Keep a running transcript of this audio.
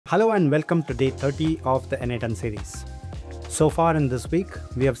Hello and welcome to day 30 of the n8n series. So far in this week,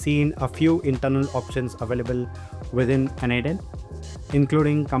 we have seen a few internal options available within n8n,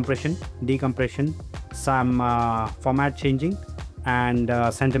 including compression, decompression, some format changing, and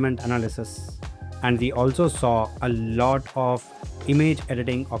sentiment analysis. And we also saw a lot of image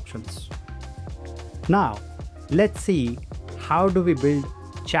editing options. Now, let's see how do we build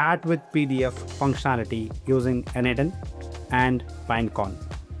chat with PDF functionality using n8n and Pinecone.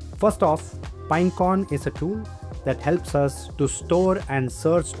 First off, Pinecone is a tool that helps us to store and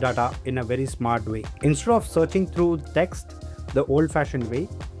search data in a very smart way. Instead of searching through text the old-fashioned way,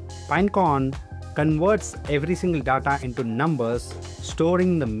 Pinecone converts every single data into numbers,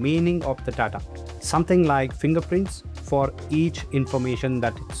 storing the meaning of the data. Something like fingerprints for each information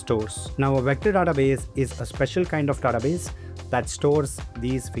that it stores. Now, a vector database is a special kind of database that stores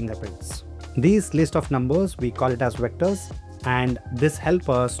these fingerprints. These list of numbers, we call it as vectors, and this helps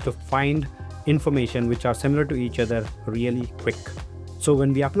us to find information which are similar to each other really quick. So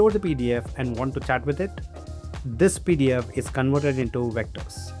when we upload the PDF and want to chat with it, this PDF is converted into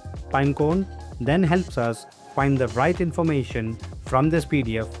vectors. Pinecone then helps us find the right information from this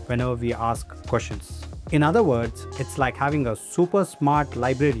PDF whenever we ask questions. In other words, it's like having a super smart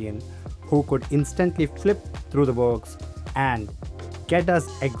librarian who could instantly flip through the books and get us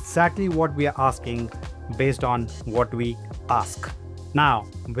exactly what we are asking based on what we ask. Now,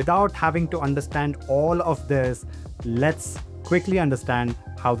 without having to understand all of this, let's quickly understand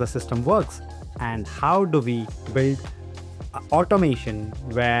how the system works and how do we build automation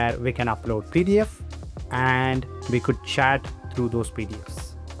where we can upload PDF and we could chat through those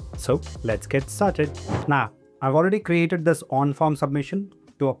PDFs. So let's get started. Now, I've already created this on-form submission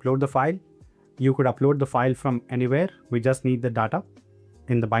to upload the file. You could upload the file from anywhere. We just need the data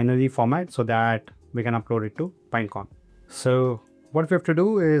in the binary format so that we can upload it to Pinecone. So what we have to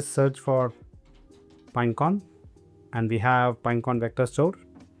do is search for Pinecone, and we have Pinecone vector store,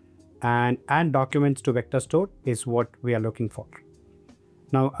 and add documents to vector store is what we are looking for.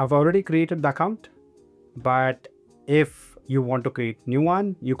 Now I've already created the account, but if you want to create new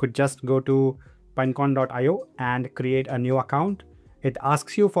one, you could just go to pinecone.io and create a new account. It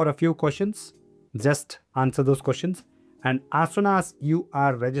asks you for a few questions. Just answer those questions, and as soon as you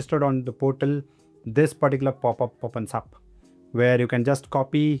are registered on the portal, this particular pop-up opens up where you can just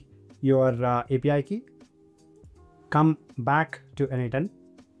copy your API key, come back to n8n,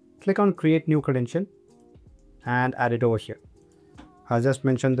 click on create new credential and add it over here. I'll just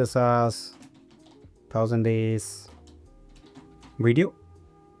mention this as 1000 days video.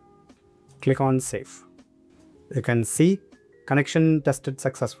 Click on save. You can see connection tested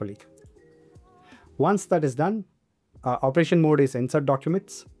successfully. Once that is done, operation mode is insert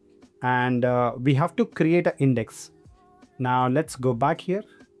documents, and we have to create an index. Now let's go back here,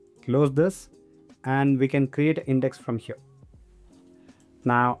 close this, and we can create an index from here.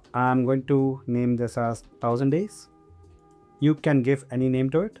 Now I'm going to name this as 1000 days. You can give any name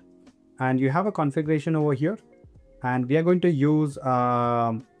to it, and you have a configuration over here, and we are going to use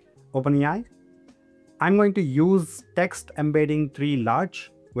OpenAI. I'm going to use text embedding 3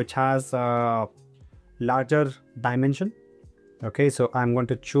 large, which has a larger dimension. Okay, so I'm going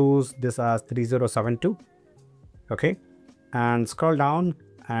to choose this as 3072. Okay, and scroll down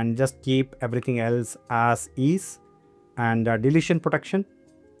and just keep everything else as is, and deletion protection,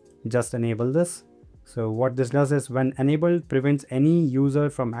 just enable this. So what this does is, when enabled, prevents any user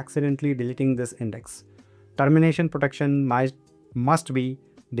from accidentally deleting this index. Termination protection must be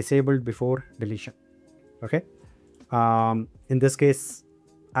disabled before deletion. Okay, in this case,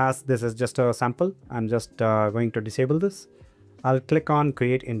 as this is just a sample, I'm just going to disable this. I'll click on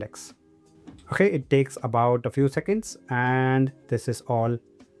create index. Okay, it takes about a few seconds and this is all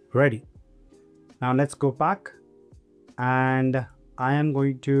ready. Now let's go back, and I am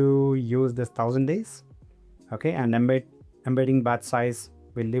going to use this 1000 days. Okay, and embedding batch size,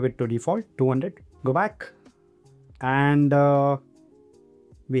 we'll leave it to default 200. Go back, and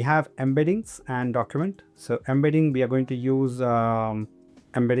we have embeddings and document. So embedding, we are going to use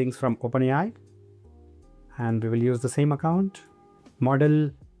embeddings from OpenAI, and we will use the same account. Model,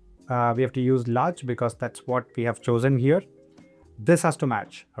 we have to use large because that's what we have chosen here. This has to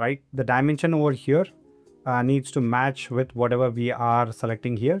match, right? The dimension over here needs to match with whatever we are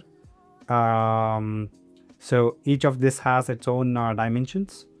selecting here. So each of this has its own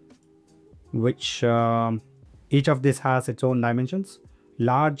dimensions, which each of this has its own dimensions.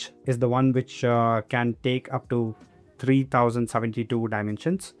 Large is the one which can take up to 3072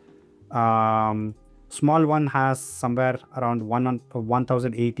 dimensions. Small one has somewhere around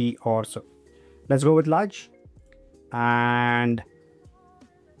 1080 or so. Let's go with large, and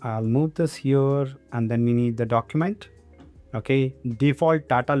I'll move this here, and then we need the document. Okay, default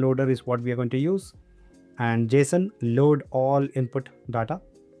data loader is what we are going to use, and JSON load all input data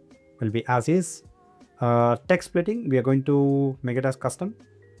will be as is. Text splitting, we are going to make it as custom,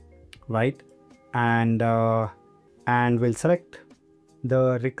 right? And we'll select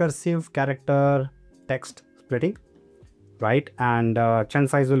the recursive character text splitting, right? And chunk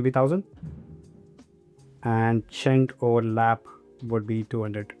size will be 1000, and chunk overlap would be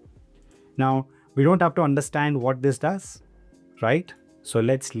 200. Now we don't have to understand what this does, right? So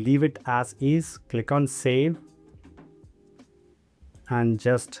let's leave it as is. Click on save and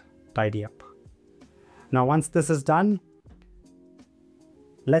just tidy up. Now once this is done,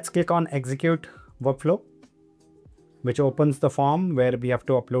 let's click on execute workflow, which opens the form where we have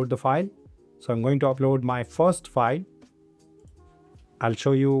to upload the file. So I'm going to upload my first file. I'll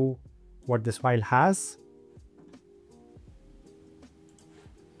show you what this file has.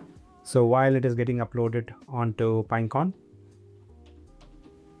 So while it is getting uploaded onto Pinecone,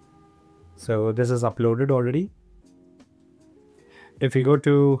 so this is uploaded already. If we go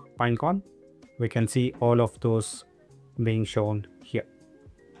to Pinecone, we can see all of those being shown here,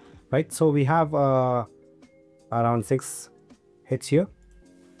 right? So we have around 6 hits here.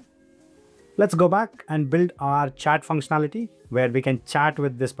 Let's go back and build our chat functionality where we can chat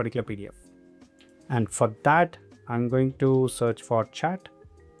with this particular PDF. And for that, I'm going to search for chat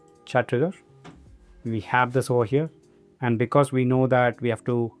trigger. We have this over here. And because we know that we have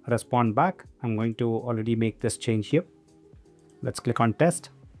to respond back, I'm going to already make this change here. Let's click on test.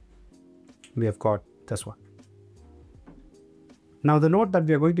 We have got this one. Now the node that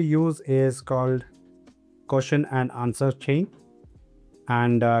we are going to use is called question and answer chain,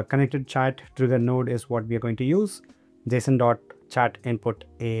 and connected chat trigger node is what we are going to use. JSON.chat input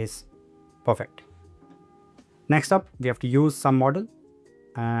is perfect. Next up, we have to use some model,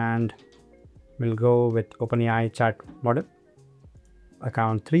 and we'll go with OpenAI chat model,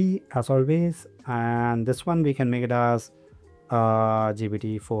 account 3 as always, and this one we can make it as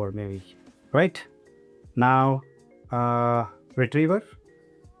GPT-4 maybe, right? Now retriever,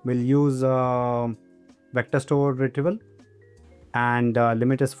 we'll use vector store retrieval, and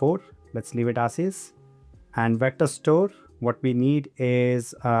limit is 4. Let's leave it as is. And vector store, what we need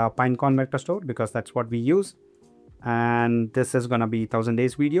is Pinecone vector store, because that's what we use, and this is gonna be 1000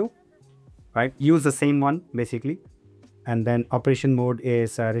 days video, right? Use the same one basically. And then operation mode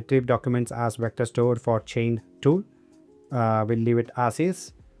is retrieve documents as vector store for chain tool. We'll leave it as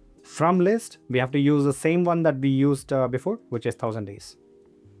is. From list, we have to use the same one that we used before, which is 1000 days,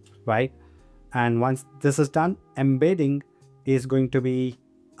 right? And once this is done, embedding is going to be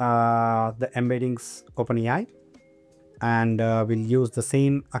the embeddings OpenAI, and we'll use the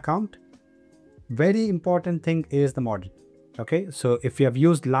same account. Very important thing is the model. Okay, so if you have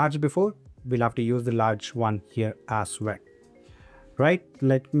used large before, we'll have to use the large one here as well, right?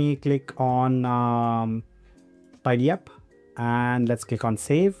 Let me click on tidy up, and let's click on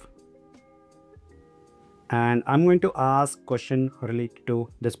save. And I'm going to ask question related to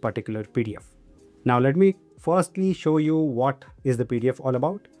this particular PDF. Now let me firstly show you what is the PDF all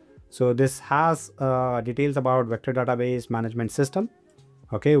about. So this has details about vector database management system,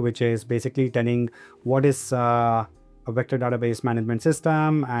 okay, which is basically telling what is a vector database management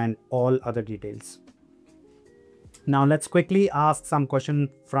system and all other details. Now let's quickly ask some question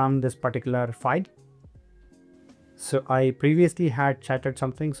from this particular file. So I previously had chatted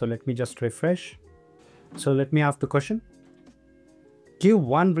something, so let me just refresh. So let me ask the question. Give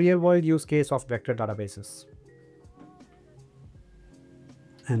one real world use case of vector databases.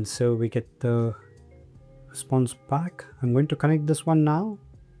 And so we get the response back. I'm going to connect this one now.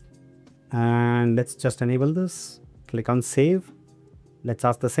 And let's just enable this. Click on save. Let's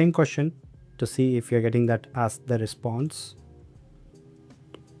ask the same question to see if you're getting that as the response.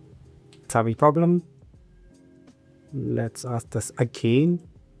 It's having a problem. Let's ask this again.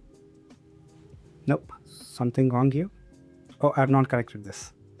 Nope, something wrong here. Oh, I have not corrected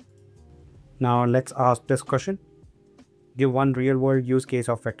this. Now let's ask this question. Give one real world use case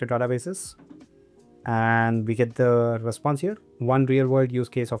of vector databases. And we get the response here. One real world use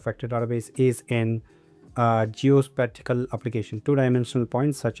case of vector database is in geospatial application. Two-dimensional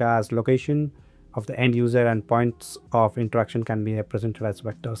points such as location of the end user and points of interaction can be represented as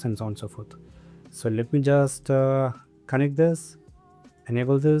vectors and so on and so forth. So let me just connect this,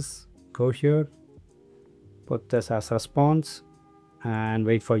 enable this, go here, put this as response, and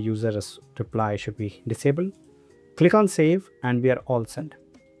wait for user's reply should be disabled. Click on save, and we are all set.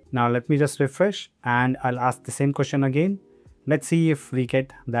 Now let me just refresh, and I'll ask the same question again. Let's see if we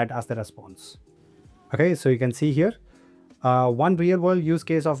get that as the response. Okay, so you can see here, One real-world use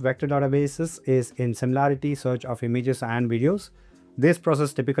case of vector databases is in similarity search of images and videos. This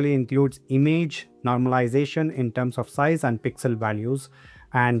process typically includes image normalization in terms of size and pixel values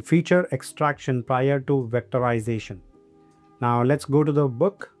and feature extraction prior to vectorization. Now let's go to the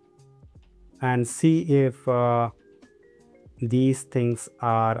book and see if these things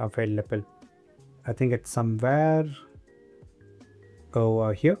are available. I think it's somewhere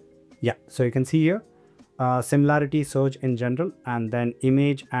over here. Yeah, so you can see here similarity search in general, and then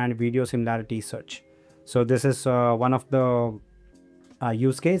image and video similarity search. So this is one of the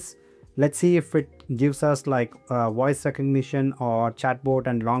use case. Let's see if it gives us like voice recognition or chatbot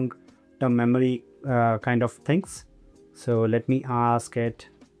and long-term memory kind of things. So let me ask it,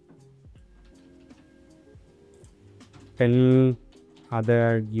 any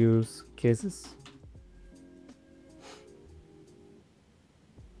other use cases?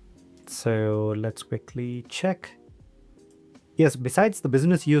 So let's quickly check. Yes, besides the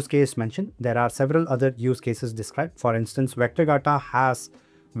business use case mentioned, there are several other use cases described. For instance, vector data has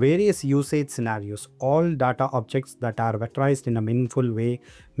various usage scenarios. All data objects that are vectorized in a meaningful way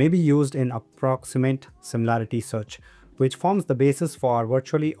may be used in approximate similarity search, which forms the basis for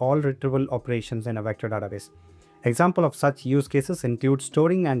virtually all retrieval operations in a vector database. Example of such use cases include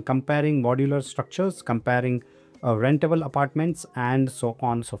storing and comparing modular structures, comparing rentable apartments, and so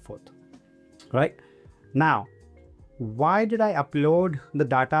on and so forth. Right? Now, why did I upload the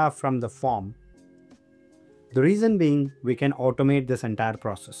data from the form? The reason being, we can automate this entire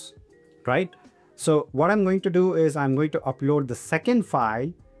process, right? So what I'm going to do is I'm going to upload the second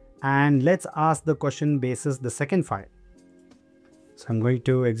file, and let's ask the question basis the second file. So I'm going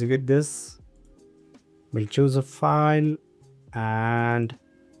to execute this. We'll choose a file and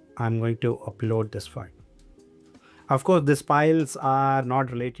I'm going to upload this file. Of course, these files are not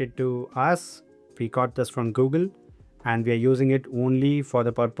related to us. We got this from Google and we are using it only for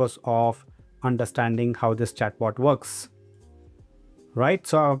the purpose of understanding how this chatbot works. Right,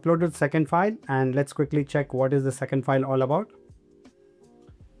 so I uploaded the second file and let's quickly check what is the second file all about.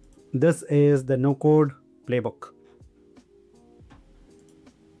 This is the no-code playbook.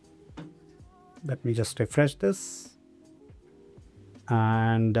 Let me just refresh this.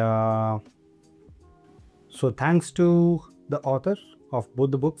 And so thanks to the author of both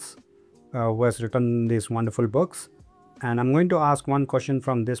the books who has written these wonderful books. And I'm going to ask one question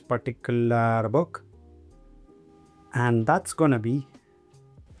from this particular book. And that's gonna be,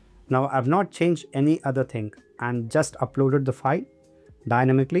 now I've not changed any other thing and just uploaded the file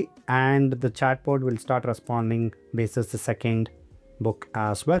dynamically, and the chatbot will start responding basis the second book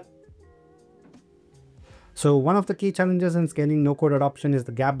as well. So one of the key challenges in scaling no-code adoption is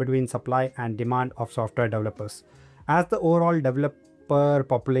the gap between supply and demand of software developers. As the overall developer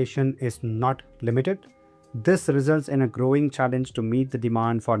population is not limited, this results in a growing challenge to meet the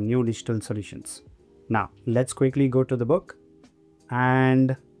demand for new digital solutions. Now, let's quickly go to the book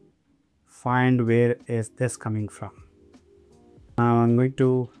and find where is this coming from. Now I'm going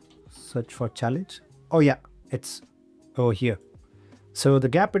to search for challenge. Oh yeah, it's over here. So the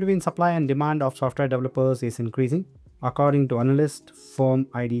gap between supply and demand of software developers is increasing. According to analyst firm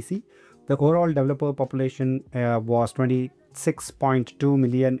IDC, the overall developer population was 26.2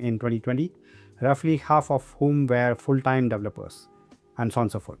 million in 2020, roughly half of whom were full-time developers, and so on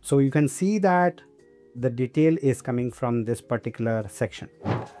and so forth. So you can see that the detail is coming from this particular section.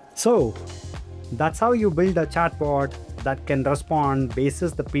 So that's how you build a chatbot that can respond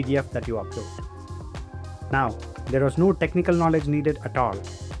basis the PDF that you upload. Now, there was no technical knowledge needed at all.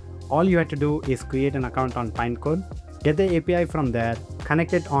 All you had to do is create an account on Pinecone, get the API from there,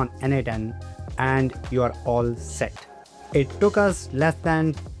 connect it on n8n, and you are all set. It took us less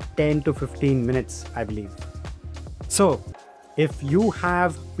than 10 to 15 minutes, I believe. So, if you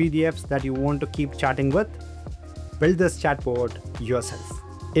have PDFs that you want to keep chatting with, build this chatbot yourself.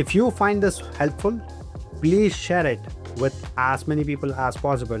 If you find this helpful, please share it with as many people as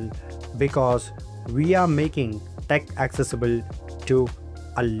possible, because we are making tech accessible to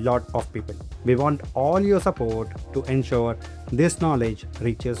a lot of people. We want all your support to ensure this knowledge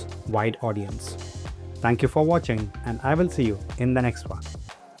reaches wide audience. Thank you for watching, and I will see you in the next one.